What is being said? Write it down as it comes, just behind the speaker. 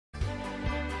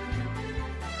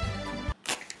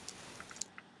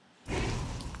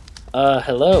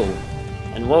Hello,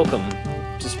 and welcome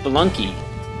to Spelunky.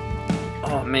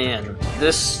 Oh man,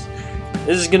 this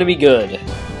is gonna be good.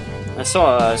 I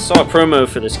saw a promo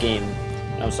for this game,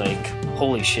 and I was like,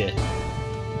 holy shit,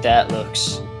 that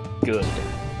looks good.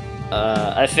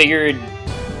 I figured,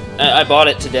 I bought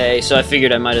it today, so I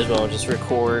figured I might as well just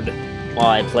record while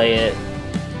I play it.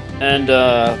 And,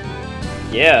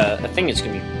 yeah, I think it's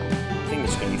gonna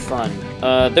be fun.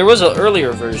 There was an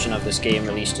earlier version of this game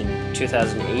released in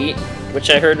 2008, which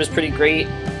I heard was pretty great.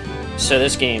 So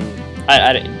this game,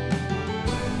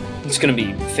 it's gonna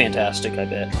be fantastic, I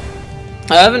bet.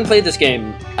 I haven't played this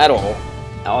game at all,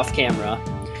 off camera.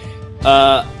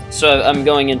 So I'm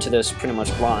going into this pretty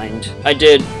much blind. I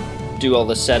did do all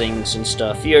the settings and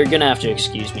stuff. You're gonna have to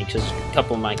excuse me, because a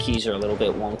couple of my keys are a little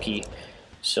bit wonky.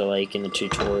 So, like, in the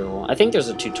tutorial, I think there's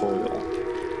a tutorial,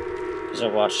 because I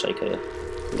watched, like, a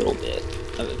little bit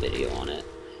of a video on it.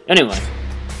 Anyway,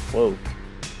 whoa.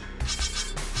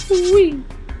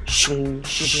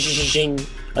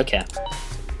 Okay.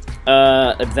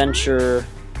 Adventure,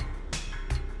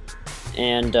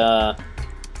 and, so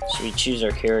we choose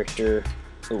our character.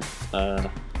 Oh,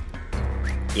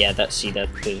 yeah, those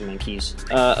are my keys.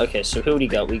 Okay, so who do we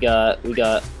got? We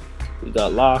got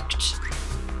Locked.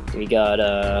 We got,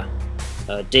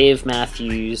 Dave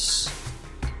Matthews,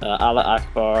 Allah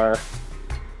Akbar,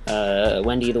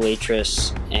 Wendy the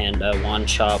waitress, and Juan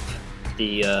Chop,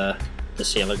 the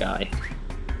sailor guy.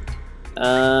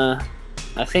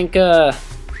 I think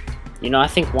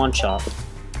Juan Chop.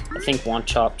 I think Juan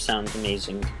Chop sounds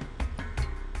amazing.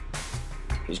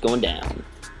 He's going down.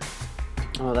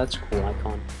 Oh, that's a cool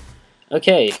icon.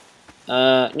 Okay.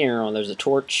 There's a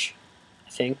torch, I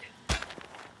think.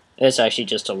 It's actually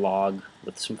just a log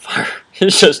with some fire.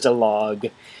 It's just a log.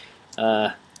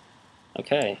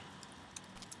 Okay.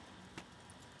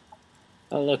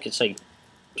 Oh, look, it's like...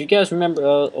 Do you guys remember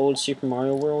old Super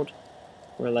Mario World?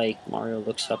 Where, like, Mario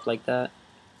looks up like that?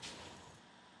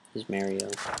 Here's Mario.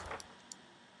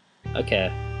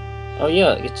 Okay. Oh,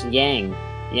 yeah, it's Yang.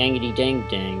 Yangity dang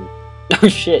dang. Oh,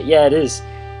 shit, yeah, it is.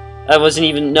 I wasn't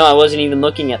even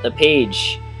looking at the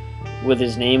page with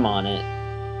his name on it.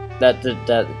 That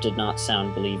did not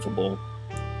sound believable.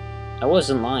 I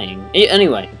wasn't lying.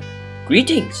 Anyway.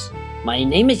 Greetings! My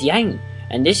name is Yang,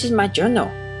 and this is my journal.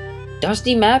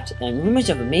 Dusty maps and rumors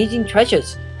of amazing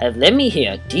treasures have led me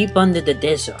here deep under the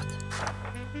desert.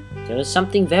 There is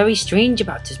something very strange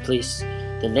about this place.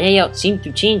 The layout seems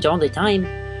to change all the time.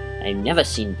 I've never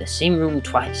seen the same room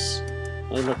twice.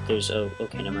 Oh look, there's... Oh,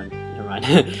 okay, never mind.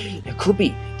 It could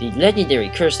be the legendary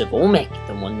curse of Olmec,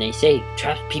 the one they say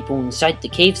traps people inside the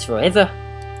caves forever.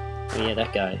 Oh yeah,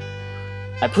 that guy.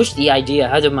 I pushed the idea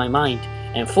out of my mind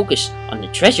and focused on the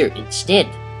treasure instead.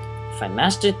 If I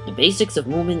mastered the basics of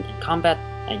movement and combat,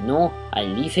 I know I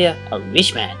leave here a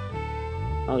rich man.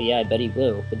 Oh yeah, I bet he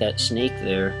will, with that snake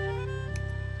there.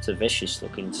 It's a vicious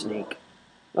looking snake.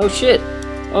 Oh shit!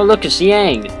 Oh look, it's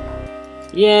Yang!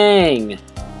 Yang!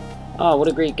 Oh, what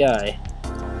a great guy.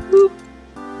 Whoop!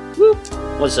 Whoop!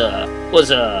 What's up?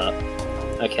 What's up?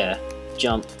 Okay.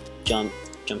 Jump, jump,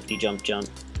 jumpy jump, jump.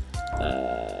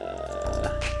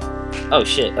 Oh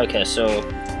shit, okay, so...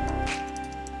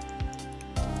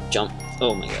 Jump.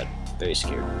 Oh my god. Very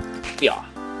scared. Yeah.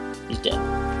 He's dead.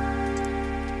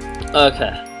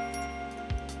 Okay.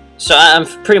 So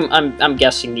I'm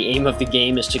guessing the aim of the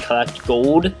game is to collect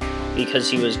gold, because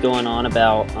he was going on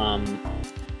about,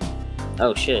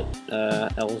 oh shit.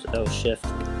 L shift.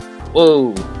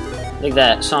 Whoa! Look at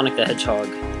that, Sonic the Hedgehog.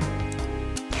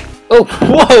 Oh,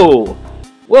 whoa!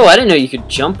 Whoa, I didn't know you could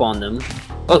jump on them.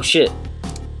 Oh shit.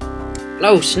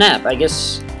 Oh snap, I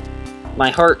guess my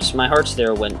hearts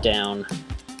there went down.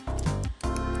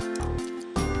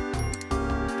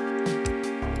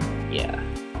 Yeah.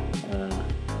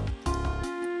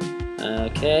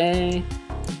 Okay.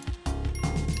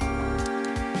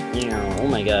 Yeah, oh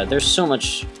my god, there's so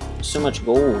much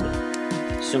gold.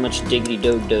 So much diggity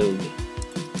dog dog.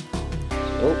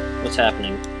 Oh, what's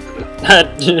happening?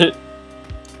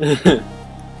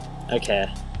 Okay.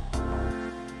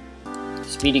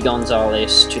 Speedy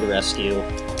Gonzales to the rescue.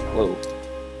 Whoa.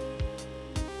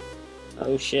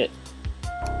 Oh shit.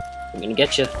 I'm gonna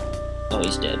get you. Oh,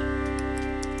 he's dead.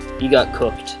 He got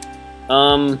cooked.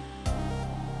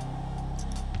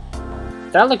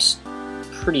 That looks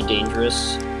pretty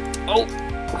dangerous. Oh!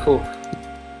 Whew.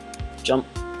 Jump.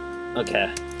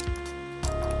 Okay.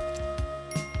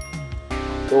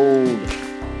 Gold.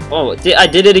 Oh, I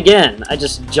did it again! I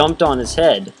just jumped on his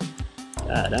head.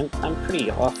 God, I'm pretty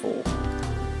awful.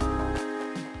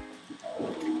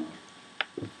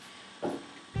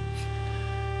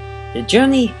 The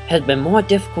journey has been more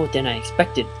difficult than I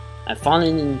expected. I've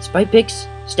fallen in spike pits,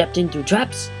 stepped into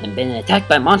traps, and been attacked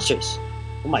by monsters.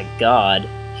 Oh my god.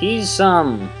 He's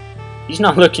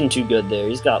not looking too good there.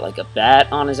 He's got like a bat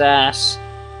on his ass,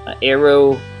 an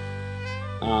arrow,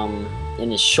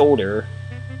 in his shoulder,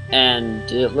 and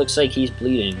it looks like he's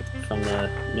bleeding from the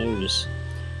nose.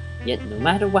 Yet no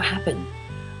matter what happened,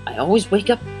 I always wake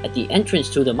up at the entrance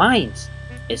to the mines.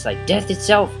 It's like death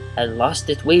itself had lost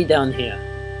its way down here.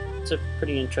 It's a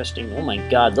pretty interesting... Oh my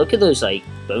god, look at those, like,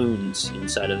 bones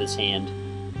inside of his hand.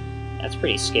 That's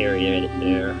pretty scary right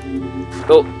there.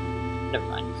 Oh, never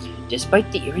mind.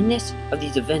 Despite the eeriness of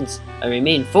these events, I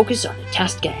remain focused on the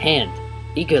task at hand.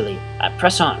 Eagerly, I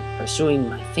press on, pursuing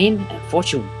my fame and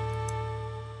fortune.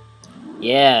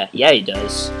 Yeah, he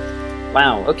does.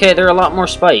 Wow, okay, there are a lot more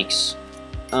spikes.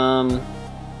 A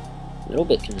little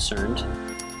bit concerned.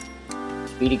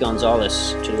 Speedy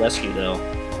Gonzalez to the rescue, though.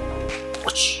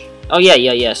 Oh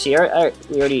yeah. See,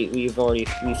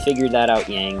 we figured that out,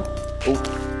 Yang. Oh,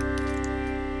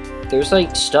 there's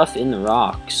like stuff in the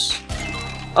rocks.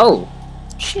 Oh,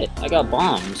 shit! I got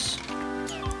bombs.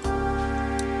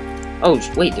 Oh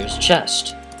wait, there's a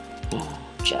chest.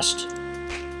 Chest.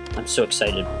 I'm so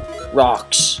excited.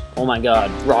 Rocks. Oh my god,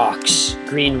 rocks.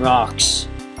 Green rocks.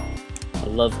 I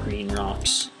love green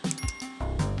rocks.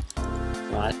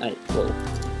 Well, whoa.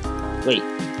 Wait,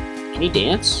 can he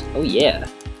dance? Oh yeah.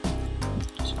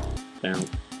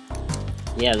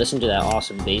 Yeah, listen to that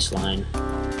awesome bass line.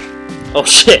 Oh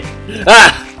shit!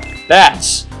 Ah!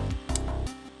 Bats!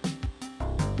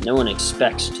 No one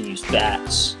expects to use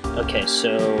bats. Okay,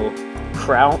 so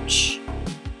crouch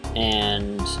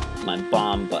and my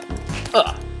bomb button.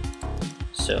 Ugh.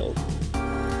 So,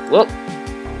 whoa.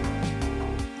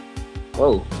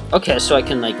 Whoa. Okay, so I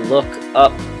can like look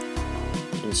up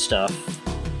and stuff.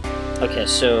 Okay,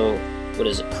 so what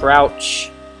is it?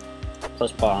 Crouch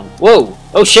plus bomb. Whoa!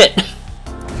 Oh shit!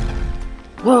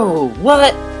 Whoa!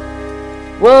 What?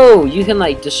 Whoa! You can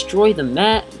like destroy the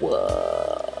mat. Whoa!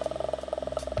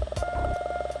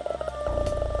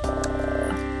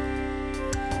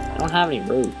 I don't have any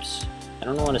ropes. I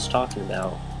don't know what it's talking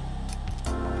about.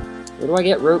 Where do I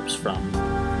get ropes from?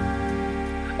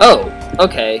 Oh!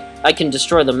 Okay. I can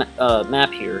destroy the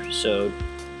map here, so...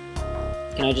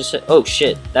 Can I just say... Oh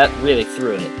shit, that really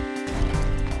threw it.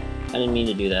 I didn't mean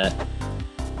to do that.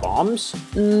 Bombs?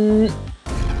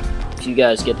 If you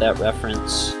guys get that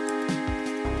reference,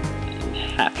 I'm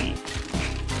happy.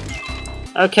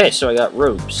 Okay, so I got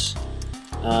ropes.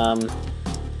 I'm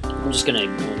just gonna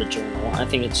ignore the journal. I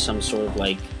think it's some sort of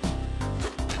like...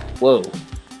 Whoa.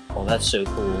 Oh, that's so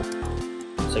cool.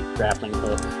 It's like a grappling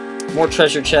hook. More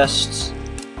treasure chests.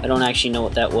 I don't actually know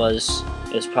what that was.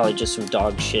 It's probably just some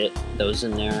dog shit that was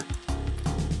in there.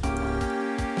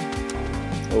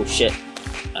 Oh shit.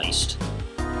 Iced.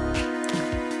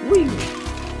 Whee!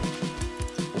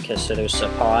 Okay, so there's a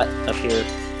pot up here.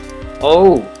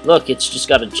 Oh, look, it's just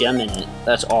got a gem in it.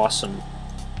 That's awesome.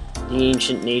 The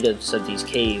ancient natives of these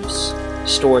caves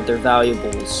stored their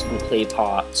valuables in clay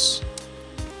pots.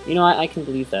 You know, I can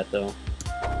believe that, though.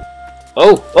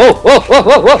 Oh! Oh! Whoa! Whoa!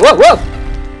 Whoa! Whoa! Whoa! Whoa!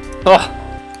 Oh!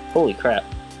 Holy crap.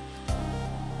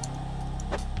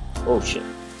 Oh, shit.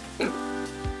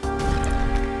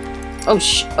 Oh,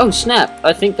 oh, snap!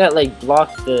 I think that, like,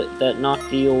 blocked that knocked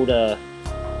the old,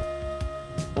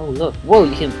 Oh, look. Whoa,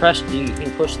 you can push these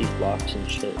blocks and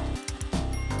shit.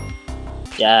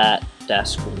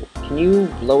 That's cool. Can you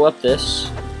blow up this?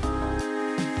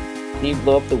 Can you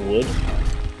blow up the wood?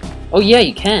 Oh, yeah,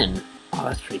 you can! Oh,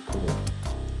 that's pretty cool.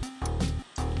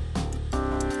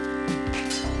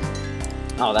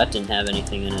 Oh, that didn't have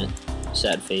anything in it.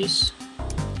 Sad face.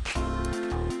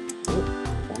 Oh,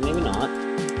 well, maybe not.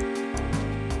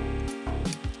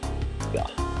 Yeah.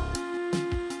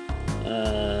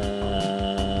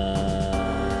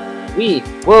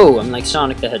 Whoa, I'm like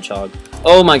Sonic the Hedgehog.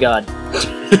 Oh my god.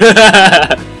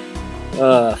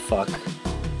 Fuck.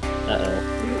 Uh-oh.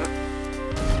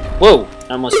 Whoa,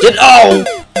 I almost did- Oh!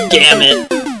 Damn it!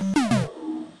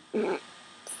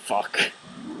 Fuck.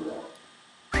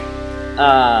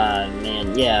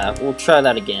 Man, yeah, we'll try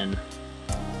that again.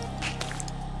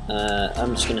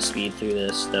 I'm just gonna speed through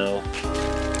this, though.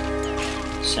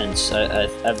 Since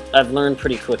I've learned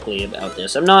pretty quickly about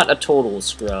this. I'm not a total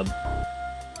scrub.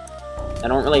 I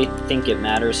don't really think it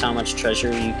matters how much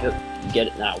treasure you get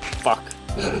it now. Fuck.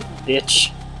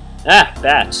 Bitch. Ah,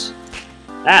 bats.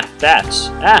 Ah, bats.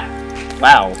 Ah!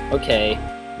 Wow, okay.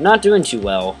 Not doing too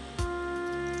well.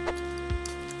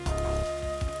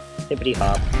 Hippity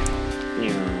hop.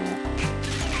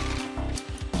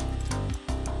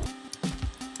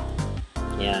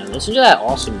 Yeah, listen to that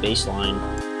awesome bass line.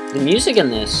 The music in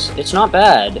this, it's not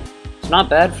bad. It's not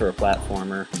bad for a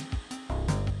platformer.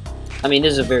 I mean,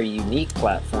 this is a very unique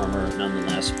platformer,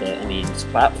 nonetheless, but, I mean, it's a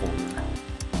platformer.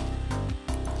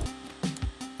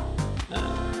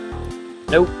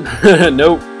 Nope.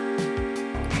 Nope.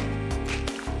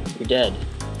 You're dead.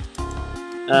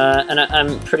 And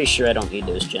I'm pretty sure I don't need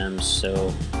those gems,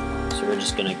 so we're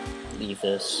just gonna leave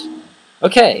this.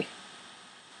 Okay.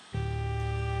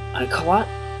 I caught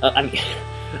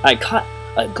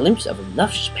a glimpse of a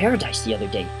lush paradise the other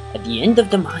day at the end of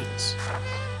the mines.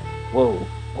 Whoa.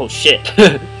 Oh shit.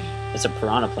 It's a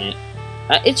piranha plant.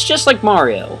 It's just like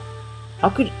Mario. How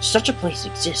could such a place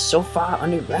exist so far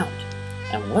underground?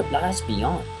 And what lies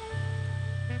beyond?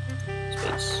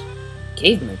 Space.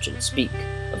 Cave merchants speak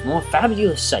of more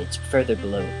fabulous sights further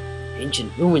below.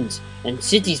 Ancient ruins and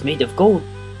cities made of gold.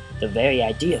 The very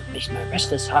idea makes my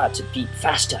restless heart to beat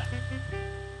faster.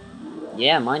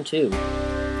 Yeah, mine too.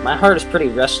 My heart is pretty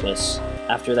restless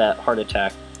after that heart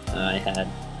attack I had.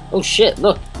 Oh shit,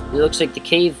 look! It looks like the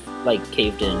cave,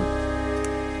 caved in.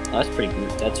 Oh, that's pretty good.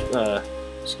 That's,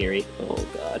 scary. Oh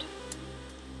god.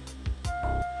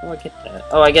 How do I get that?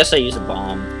 Oh, I guess I use a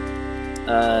bomb.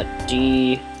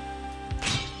 D...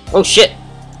 Oh, shit!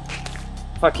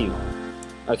 Fuck you.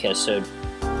 Okay, so...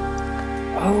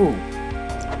 Oh!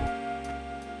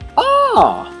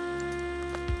 Ah!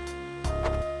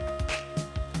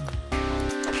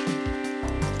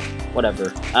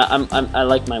 Whatever. I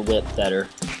like my whip better.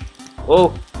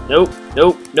 Oh! Nope!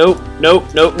 Nope! Nope! Nope!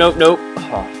 Nope! Nope! Nope!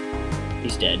 Oh,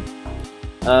 he's dead.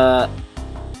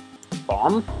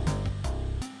 Bomb?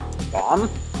 Bomb?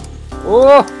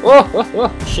 Oh! Oh! Oh!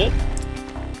 Oh! Shit!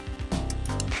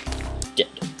 Dead.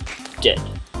 Dead.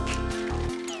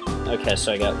 Okay,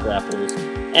 so I got grapples.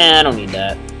 I don't need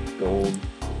that. Gold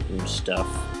and stuff.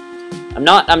 I'm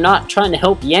not trying to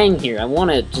help Yang here. I want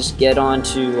to just get on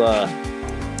to,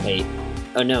 wait.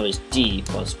 Oh no, it's D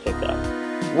plus pickup.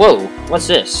 Whoa! What's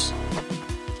this?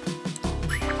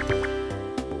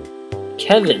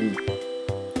 Kevin!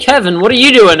 Kevin, what are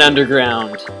you doing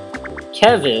underground?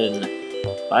 Kevin!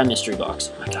 Buy mystery box.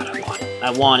 Oh my god, I want it.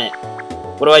 I want it.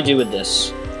 What do I do with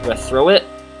this? Do I throw it?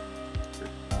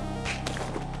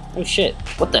 Oh shit.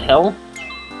 What the hell?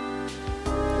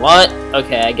 What?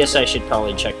 Okay, I guess I should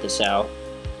probably check this out.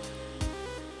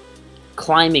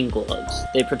 Climbing gloves.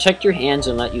 They protect your hands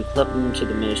and let you clip them to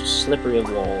the most slippery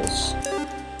of walls.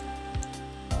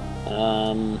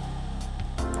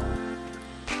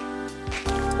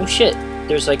 Oh shit.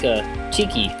 There's like a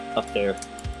tiki up there.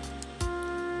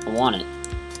 I want it.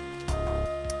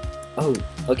 Oh,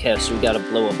 okay, so we gotta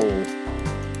blow a hole.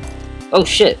 Oh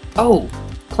shit. Oh!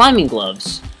 Climbing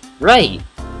gloves. Right.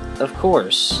 Of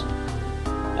course.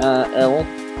 L.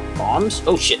 Bombs?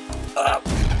 Oh shit.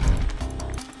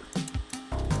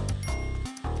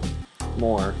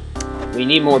 More. We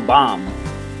need more bomb.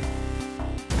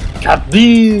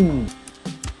 Kaboom!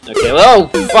 Okay, well,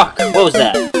 oh, fuck! What was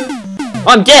that? Oh,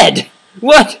 I'm dead!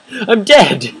 What? I'm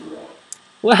dead!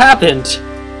 What happened?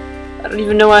 I don't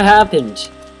even know what happened.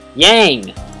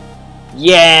 Yang!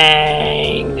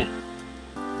 Yang!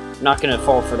 I'm not gonna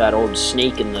fall for that old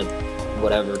snake in the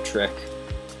whatever trick.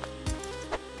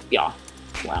 Yeah.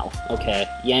 Wow. Okay.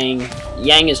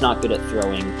 Yang is not good at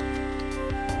throwing.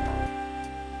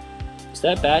 Is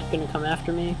that bat gonna come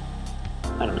after me?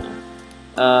 I don't know.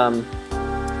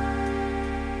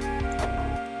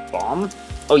 Bomb?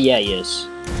 Oh yeah, he is.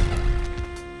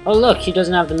 Oh look, he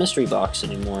doesn't have the mystery box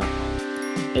anymore.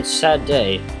 It's a sad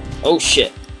day. Oh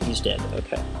shit, he's dead.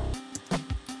 Okay.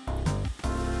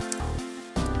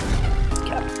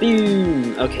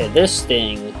 Kaboom! Okay, this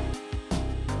thing.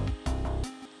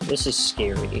 This is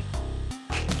scary.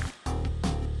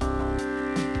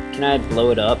 Can I blow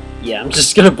it up? Yeah, I'm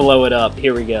just gonna blow it up.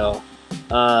 Here we go.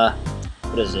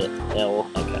 What is it? L.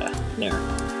 Okay, there.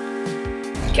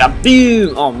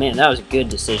 Kaboom! Oh man, that was a good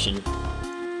decision.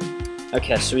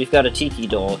 Okay, so we've got a tiki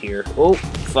doll here. Oh,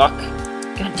 fuck.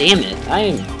 God damn it. I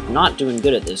am not doing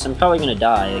good at this. I'm probably gonna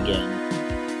die again.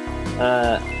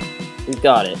 We've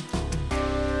got it.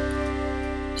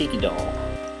 Tiki doll.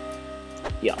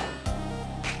 Yeah.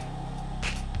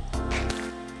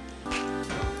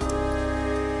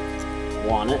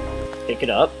 Want it. Pick it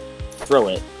up. Throw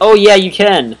it. Oh yeah, you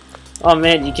can! Oh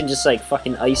man, you can just like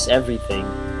fucking ice everything.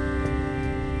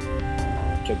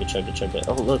 Chugga chugga chugga.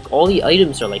 Oh look, all the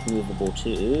items are like movable too.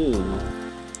 Ooh.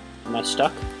 Am I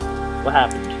stuck? What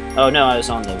happened? Oh no, I was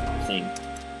on the thing.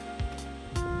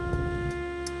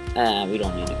 Ah, we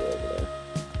don't need to go over there.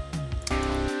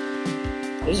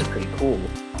 This is pretty cool.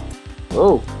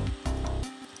 Whoa!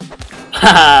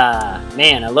 Haha!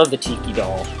 Man, I love the tiki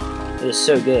doll. It is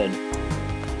so good.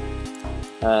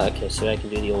 Okay, so I can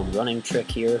do the old running trick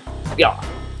here. Yeah!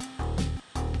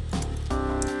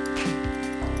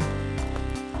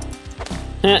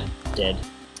 Dead.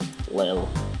 Lil.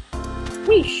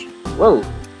 Weesh. Whoa.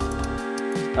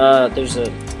 There's a...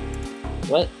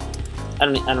 What? I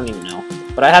don't even know.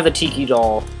 But I have a tiki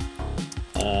doll.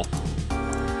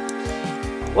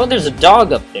 Well, there's a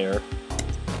dog up there.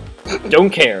 Don't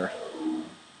care.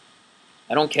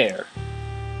 I don't care.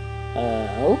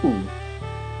 Oh.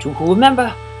 To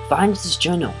whomever finds this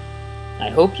journal, I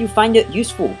hope you find it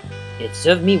useful. It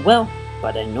served me well,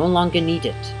 but I no longer need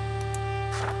it.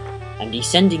 I'm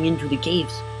descending into the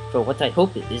caves for what I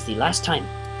hope is the last time.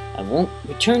 I won't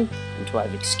return until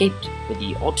I've escaped with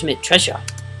the ultimate treasure.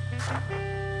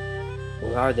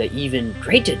 Or are there even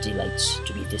greater delights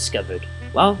to be discovered?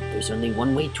 Well, there's only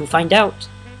one way to find out.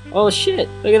 Oh shit,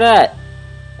 look at that.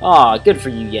 Aw, good for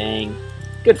you, Yang.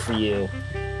 Good for you.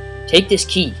 Take this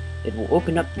key. It will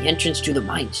open up the entrance to the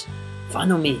mines.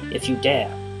 Follow me if you dare.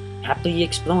 Happily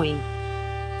exploring,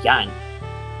 Yang.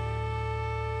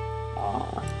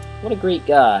 Aw, what a great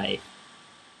guy.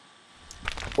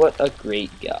 What a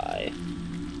great guy.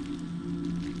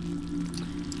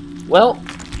 Well,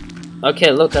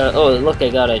 okay, look, oh, look, I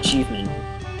got an achievement.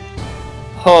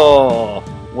 Oh,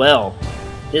 well,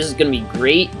 this is gonna be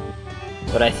great,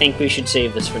 but I think we should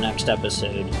save this for next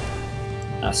episode.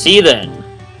 I'll see you then.